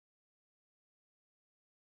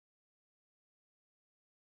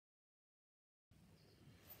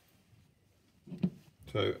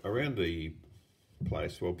So around the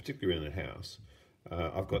place, well, particularly around the house,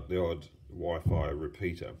 I've got the odd Wi-Fi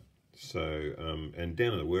repeater. So and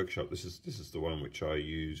down in the workshop, this is the one which I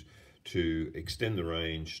use to extend the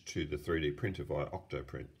range to the 3D printer via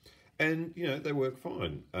Octoprint. And you know, they work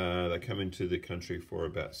fine. They come into the country for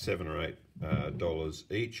about $7 or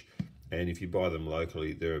 $8 each, and if you buy them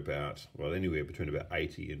locally, they're about, well, anywhere between about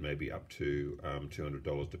 $80 and maybe up to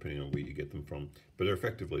 $200, depending on where you get them from. But they're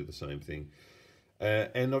effectively the same thing.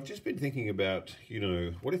 And I've just been thinking about, you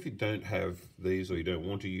know, what if you don't have these or you don't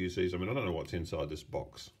want to use these? I mean, I don't know what's inside this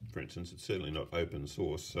box, for instance. It's certainly not open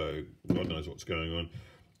source, so God knows what's going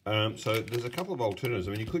on. So there's a couple of alternatives.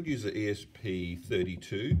 I mean, you could use the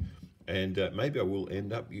ESP32, and maybe I will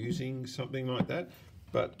end up using something like that.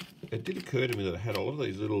 But it did occur to me that I had a lot of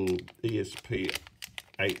these little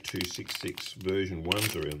ESP8266 version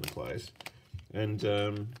 1s around the place. And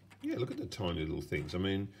yeah, look at the tiny little things. I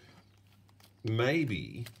mean,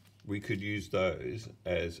 maybe we could use those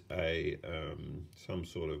as a some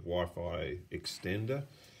sort of Wi-Fi extender,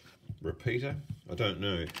 repeater. I don't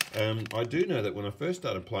know. I do know that when I first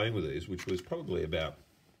started playing with these, which was probably about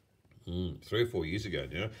 3 or 4 years ago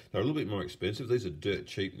now, they're a little bit more expensive. These are dirt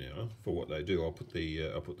cheap now for what they do. I'll put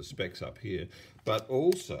the specs up here. But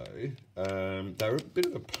also, they were a bit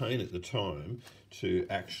of a pain at the time to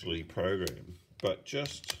actually program. But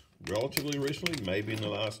just relatively recently, maybe in the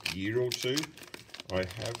last year or two, I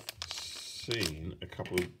have seen a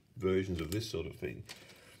couple of versions of this sort of thing.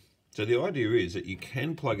 So the idea is that you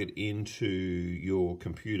can plug it into your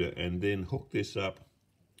computer and then hook this up.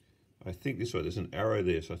 I think this way, there's an arrow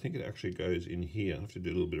there, so I think it actually goes in here. I have to do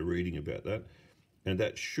a little bit of reading about that. And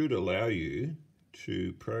that should allow you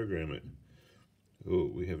to program it. Oh,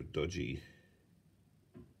 we have a dodgy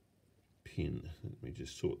pin. Let me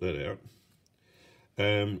just sort that out.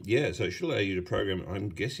 Yeah, so it should allow you to program it. I'm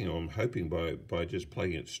hoping by just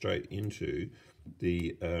plugging it straight into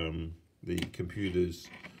the computer's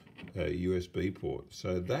USB port.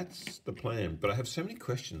 So that's the plan. But I have so many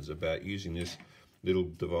questions about using this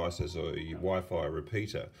little device as a Wi-Fi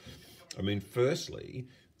repeater. I mean, firstly,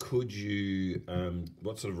 could you,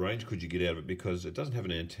 what sort of range could you get out of it? Because it doesn't have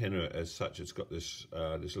an antenna as such. It's got this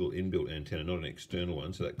this little inbuilt antenna, not an external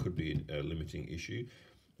one, so that could be a limiting issue.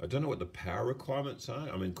 I don't know what the power requirements are.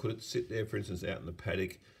 I mean, could it sit there, for instance, out in the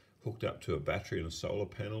paddock, hooked up to a battery and a solar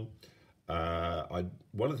panel?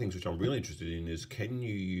 One of the things which I'm really interested in is, can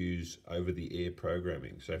you use over-the-air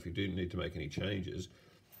programming? So if you do need to make any changes,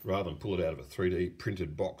 rather than pull it out of a 3D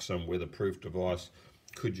printed box, some weatherproof device,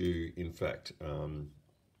 could you, in fact,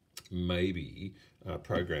 maybe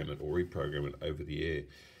program it or reprogram it over the air?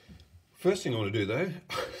 First thing I want to do, though,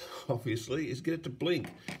 obviously, is get it to blink.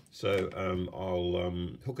 So I'll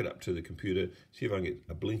hook it up to the computer, see if I can get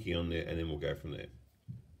a blinking on there, and then we'll go from there.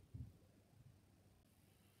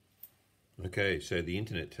 Okay, so the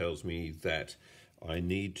internet tells me that I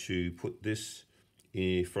need to put this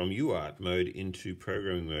from UART mode into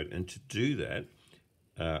programming mode, and to do that,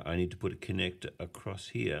 I need to put a connector across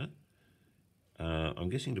here. I'm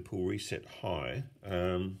guessing to pull reset high,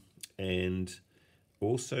 and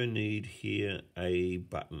also need here a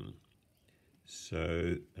button.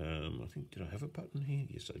 So I think, did I have a button here?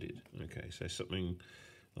 Yes, I did. Okay, so something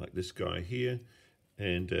like this guy here,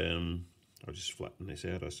 and I'll just flatten this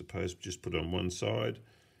out, I suppose. Just put it on one side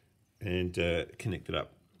and connect it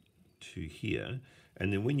up to here.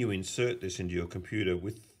 And then when you insert this into your computer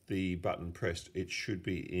with the button pressed, it should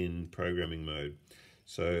be in programming mode.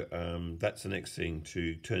 So that's the next thing,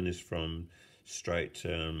 to turn this from straight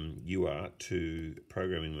UART to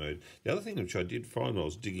programming mode. The other thing which I did find while I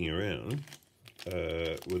was digging around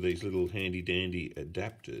were these little handy dandy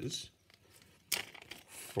adapters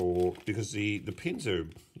for, because the pins are,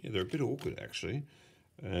 yeah, they're a bit awkward actually.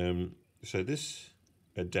 So this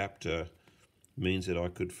adapter means that I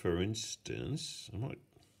could, for instance, I might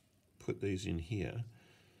put these in here,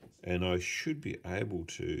 and I should be able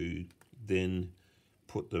to then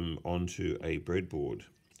put them onto a breadboard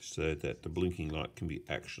so that the blinking light can be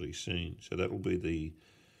actually seen. So that will be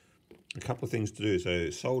a couple of things to do. So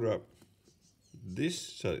solder up this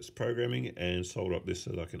so it's programming, and solder up this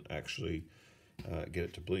so that I can actually get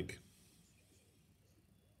it to blink.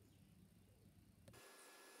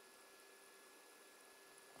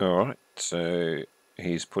 All right, so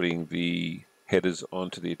he's putting the headers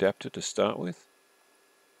onto the adapter to start with.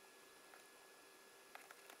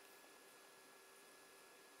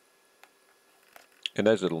 And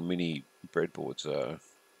those little mini breadboards are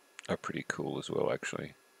pretty cool as well,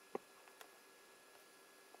 actually.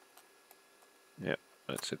 Yeah,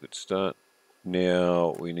 that's a good start.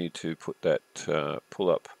 Now we need to put that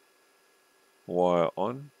pull-up wire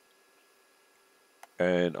on,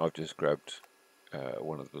 And I've just grabbed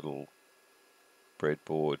one of the little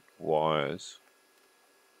breadboard wires,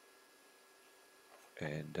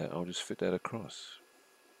 and I'll just fit that across.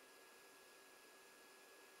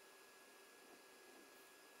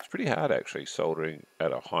 It's pretty hard actually soldering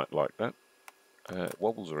at a height like that. It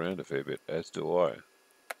wobbles around a fair bit, as do I.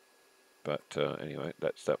 But anyway,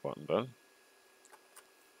 that's that one done.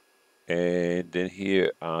 And then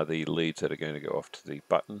here are the leads that are going to go off to the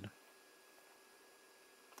button.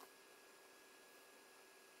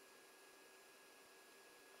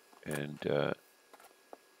 And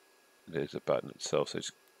there's the button itself, so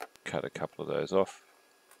just cut a couple of those off.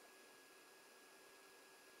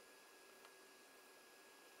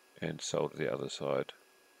 And solder the other side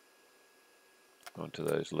onto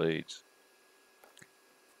those leads.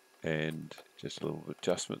 And just a little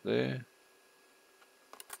adjustment there.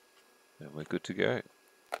 And we're good to go.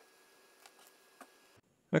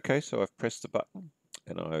 Okay, so I've pressed the button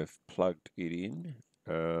and I've plugged it in.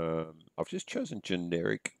 I've just chosen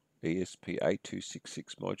generic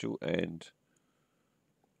ESP8266 module, and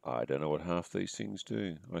I don't know what half these things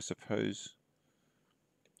do. I suppose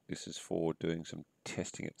this is for doing some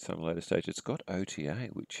testing at some later stage. It's got OTA,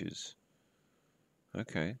 which is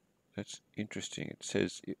okay. That's interesting. It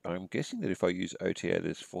says, I'm guessing that if I use OTA,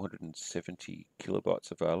 there's 470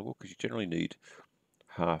 kilobytes available, because you generally need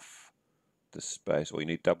half the space, or you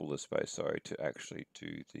need double the space, sorry, to actually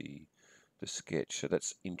do the sketch. So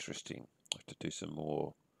that's interesting. I have to do some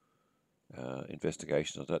more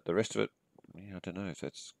investigation on that. The rest of it, yeah, I don't know if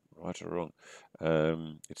that's right or wrong.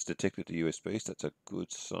 It's detected the USB, so that's a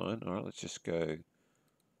good sign. All right, let's just go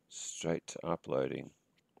straight to uploading.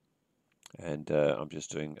 And I'm just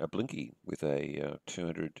doing a blinky with a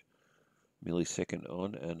 200 millisecond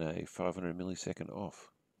on and a 500 millisecond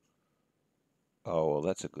off. Oh, well,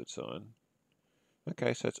 that's a good sign.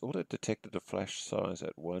 Okay, so it's auto detected a flash size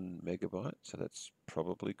at 1 megabyte, so that's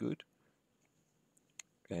probably good.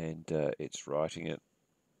 And it's writing it,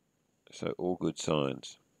 so all good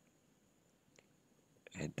signs.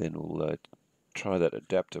 And then we'll try that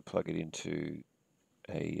adapter, plug it into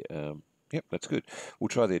a, yep, that's good. We'll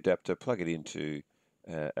try the adapter, plug it into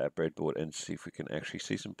our breadboard, and see if we can actually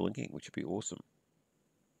see some blinking, which would be awesome.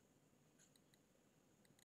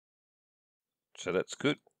 So that's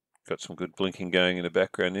good. Got some good blinking going in the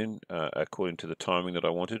background according to the timing that I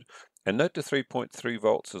wanted. And note the 3.3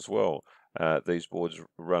 volts as well. These boards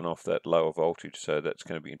run off that lower voltage, so that's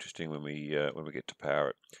going to be interesting when we get to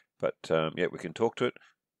power it. But yeah, we can talk to it.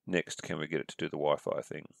 Next, can we get it to do the Wi-Fi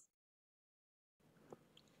thing?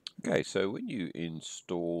 Okay, so when you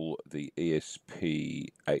install the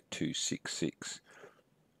ESP8266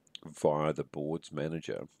 via the boards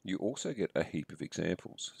manager, you also get a heap of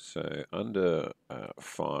examples. So under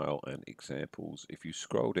File and Examples, if you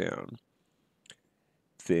scroll down,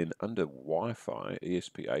 then under Wi-Fi,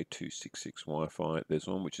 ESP8266 Wi-Fi, there's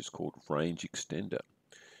one which is called Range Extender.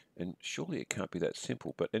 And surely it can't be that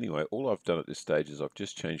simple. But anyway, all I've done at this stage is I've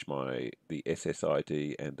just changed the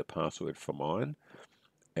SSID and the password for mine.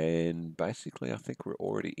 And basically, I think we're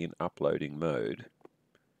already in uploading mode.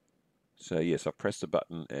 So yes, I pressed the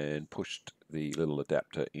button and pushed the little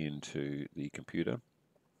adapter into the computer.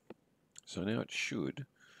 So now it should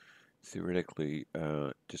theoretically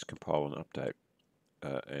just compile and update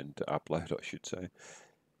and upload, I should say.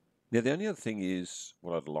 Now the only other thing is,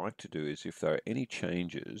 what I'd like to do is, if there are any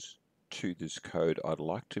changes to this code, I'd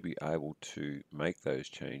like to be able to make those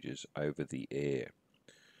changes over the air.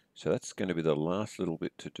 So that's going to be the last little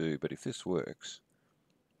bit to do, but if this works,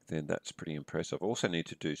 then that's pretty impressive. I also need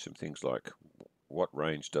to do some things like what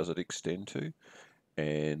range does it extend to,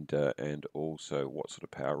 and also what sort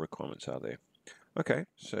of power requirements are there. Okay,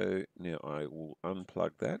 so now I will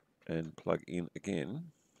unplug that and plug in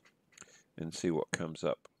again and see what comes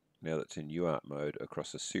up now that's in UART mode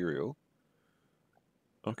across the serial.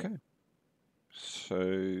 Okay,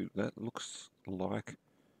 so that looks like,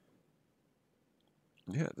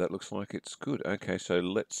 yeah, that looks like it's good. Okay, so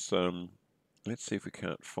let's see if we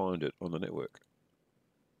can't find it on the network.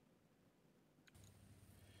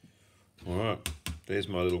 All right, there's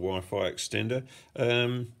my little Wi-Fi extender.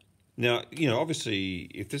 Now, you know,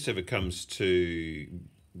 obviously, if this ever comes to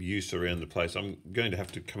use around the place, I'm going to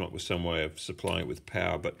have to come up with some way of supplying it with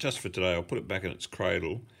power. But just for today, I'll put it back in its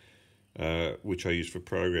cradle, which I use for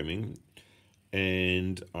programming,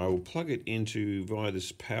 and I will plug it into via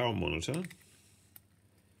this power monitor,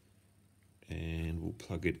 and we'll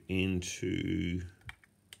plug it into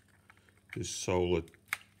this solar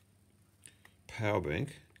power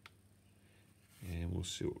bank, and we'll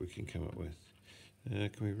see what we can come up with.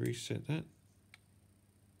 Can we reset that?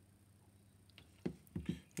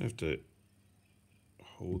 I have to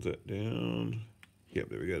hold that down. Yep,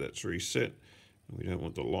 there we go, that's reset. We don't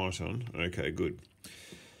want the light on. Okay, good.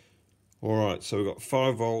 All right, so we've got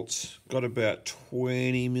 5 volts, got about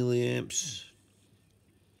 20 milliamps,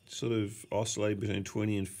 sort of oscillating between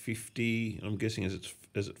 20 and 50. I'm guessing as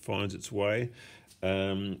it finds its way.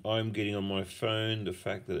 I'm getting on my phone the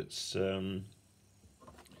fact that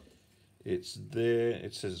it's there.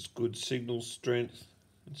 It says it's good signal strength.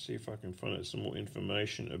 Let's see if I can find out some more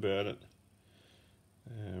information about it.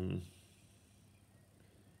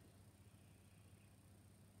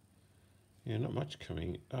 Yeah, not much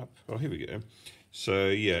coming up. Oh, here we go. So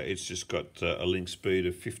yeah, it's just got a link speed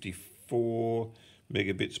of 54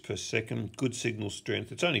 megabits per second. Good signal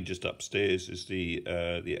strength. It's only just upstairs is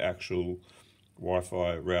the actual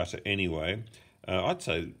Wi-Fi router anyway. I'd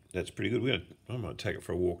say that's pretty good. I might take it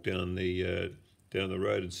for a walk down the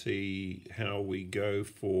road and see how we go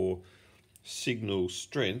for signal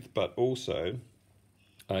strength, but also.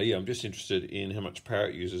 Yeah, I'm just interested in how much power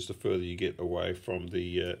it uses the further you get away from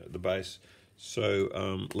the base. So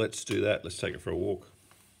let's do that. Let's take it for a walk.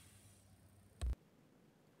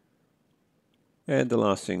 And the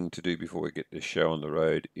last thing to do before we get this show on the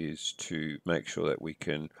road is to make sure that we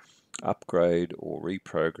can upgrade or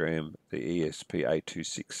reprogram the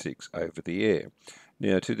ESP8266 over the air.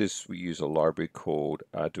 Now to this we use a library called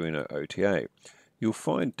Arduino OTA. You'll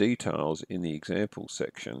find details in the example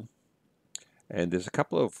section, and there's a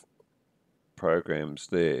couple of programs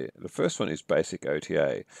there. The first one is Basic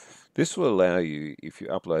OTA. This will allow you, if you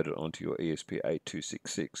upload it onto your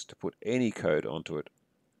ESP8266, to put any code onto it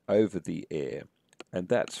over the air, and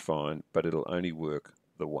that's fine, but it'll only work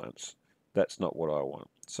the once. That's not what I want.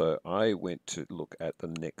 So I went to look at the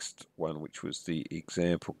next one, which was the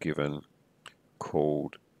example given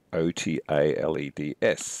called OTA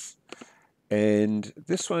LEDS. And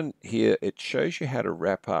this one here, it shows you how to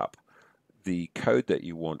wrap up the code that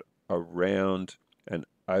you want around an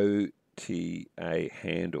OTA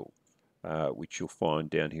handle, which you'll find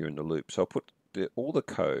down here in the loop. So I'll put all the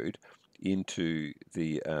code into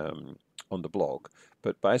the on the blog,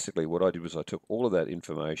 but basically what I did was I took all of that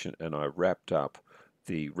information and I wrapped up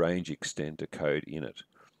the range extender code in it.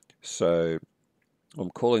 So I'm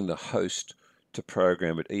calling the host to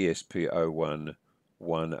program at ESP011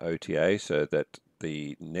 OTA, so that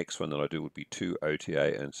the next one that I do would be 2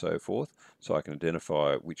 OTA and so forth, so I can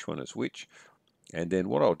identify which one is which. And then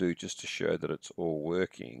what I'll do, just to show that it's all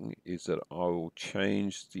working, is that I will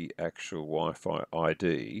change the actual Wi-Fi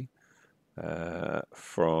ID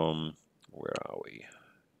from, where are we?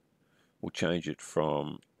 We'll change it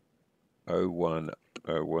from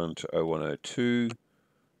 0101 to 0102,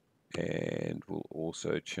 and we'll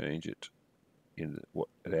also change it in what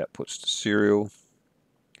it outputs to serial.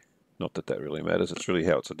 Not that that really matters, it's really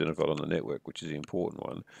how it's identified on the network, which is the important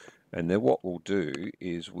one. And then what we'll do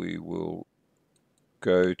is we will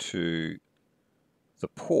go to the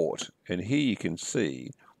port, and here you can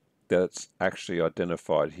see that it's actually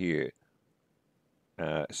identified here.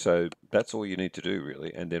 So that's all you need to do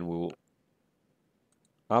really, and then we'll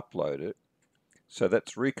upload it. So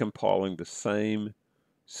that's recompiling the same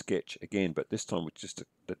sketch again, but this time with just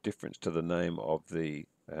the difference to the name of the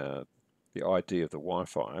ID of the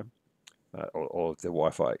Wi-Fi or the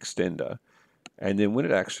Wi-Fi extender. And then when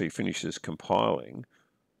it actually finishes compiling,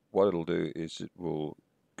 what it'll do is it will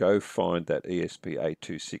go find that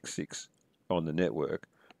ESP8266 on the network,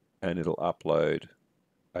 and it'll upload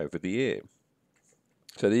over the air.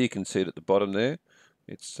 So there you can see it at the bottom there.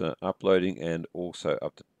 It's uploading, and also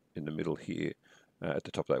up in the middle here at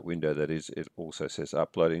the top of that window, that is, it also says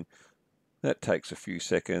uploading. That takes a few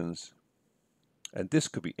seconds, and this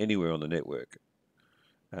could be anywhere on the network.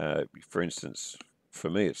 For instance, for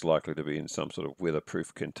me, it's likely to be in some sort of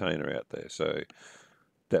weatherproof container out there, so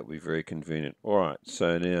that would be very convenient. All right,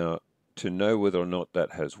 so now to know whether or not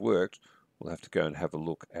that has worked, we'll have to go and have a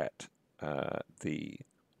look at the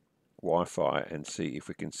Wi-Fi and see if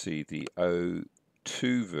we can see the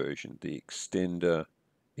O2 version, the extender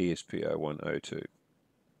ESP0102.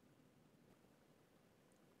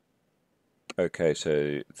 Okay,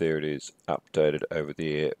 so there it is, updated over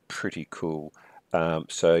the air. Pretty cool.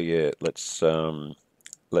 So yeah, let's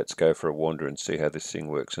go for a wander and see how this thing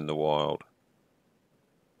works in the wild.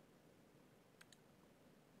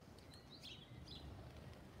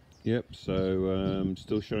 Yep, so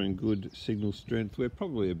still showing good signal strength. We're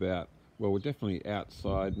probably about, well, we're definitely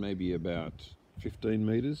outside, maybe about 15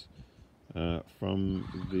 meters from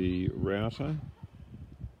the router,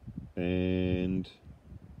 and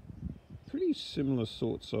pretty similar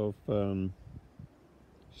sorts of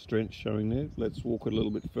strength showing there. Let's walk it a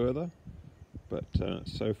little bit further, but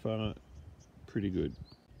so far pretty good.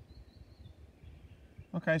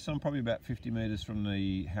 Okay, so I'm probably about 50 metres from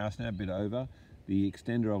the house now, a bit over. The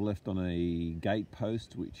extender I've left on a gate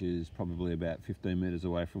post, which is probably about 15 metres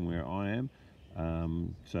away from where I am.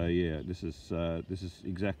 So yeah, this is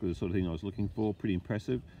exactly the sort of thing I was looking for. Pretty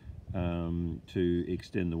impressive to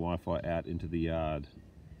extend the Wi-Fi out into the yard.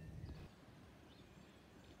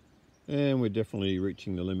 And we're definitely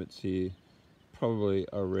reaching the limits here. Probably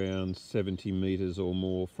around 70 metres or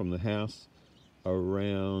more from the house,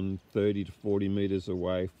 around 30 to 40 metres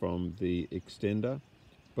away from the extender,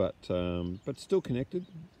 but still connected.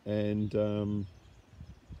 And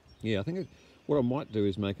yeah, I think what I might do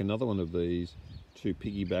is make another one of these to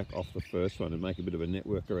piggyback off the first one and make a bit of a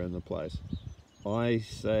network around the place. I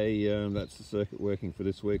say that's the circuit working for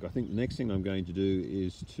this week. I think the next thing I'm going to do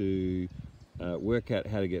is to work out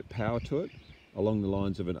how to get power to it along the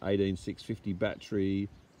lines of an 18650 battery,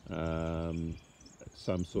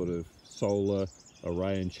 some sort of solar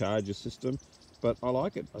array and charger system. But I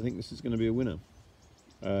like it. I think this is going to be a winner.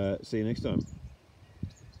 See you next time.